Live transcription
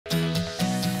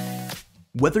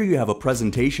Whether you have a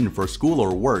presentation for school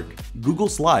or work, Google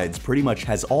Slides pretty much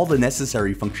has all the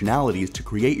necessary functionalities to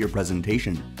create your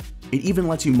presentation. It even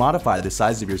lets you modify the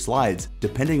size of your slides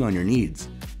depending on your needs.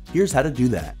 Here's how to do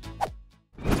that.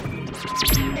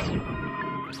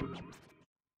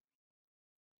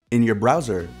 In your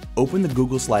browser, open the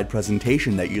Google Slide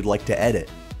presentation that you'd like to edit.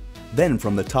 Then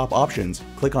from the top options,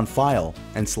 click on File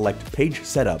and select Page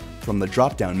Setup from the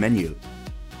drop-down menu.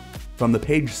 From the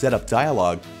Page Setup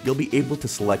dialog, you'll be able to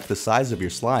select the size of your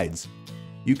slides.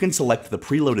 You can select the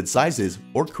preloaded sizes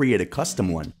or create a custom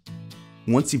one.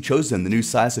 Once you've chosen the new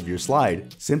size of your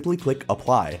slide, simply click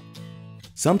Apply.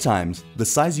 Sometimes, the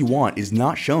size you want is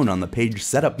not shown on the Page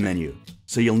Setup menu,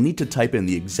 so you'll need to type in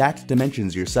the exact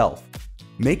dimensions yourself.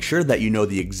 Make sure that you know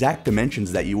the exact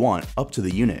dimensions that you want up to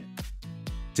the unit.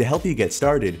 To help you get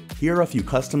started, here are a few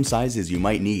custom sizes you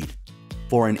might need.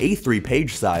 For an A3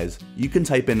 page size, you can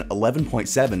type in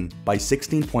 11.7 by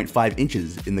 16.5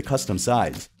 inches in the custom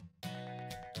size.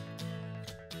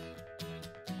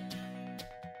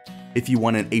 If you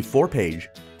want an A4 page,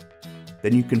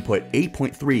 then you can put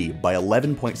 8.3 by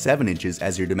 11.7 inches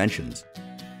as your dimensions.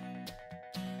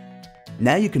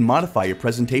 Now you can modify your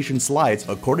presentation slides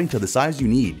according to the size you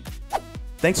need.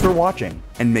 Thanks for watching,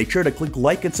 and make sure to click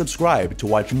like and subscribe to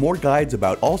watch more guides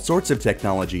about all sorts of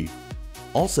technology.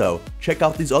 Also, check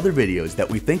out these other videos that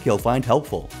we think you'll find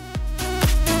helpful.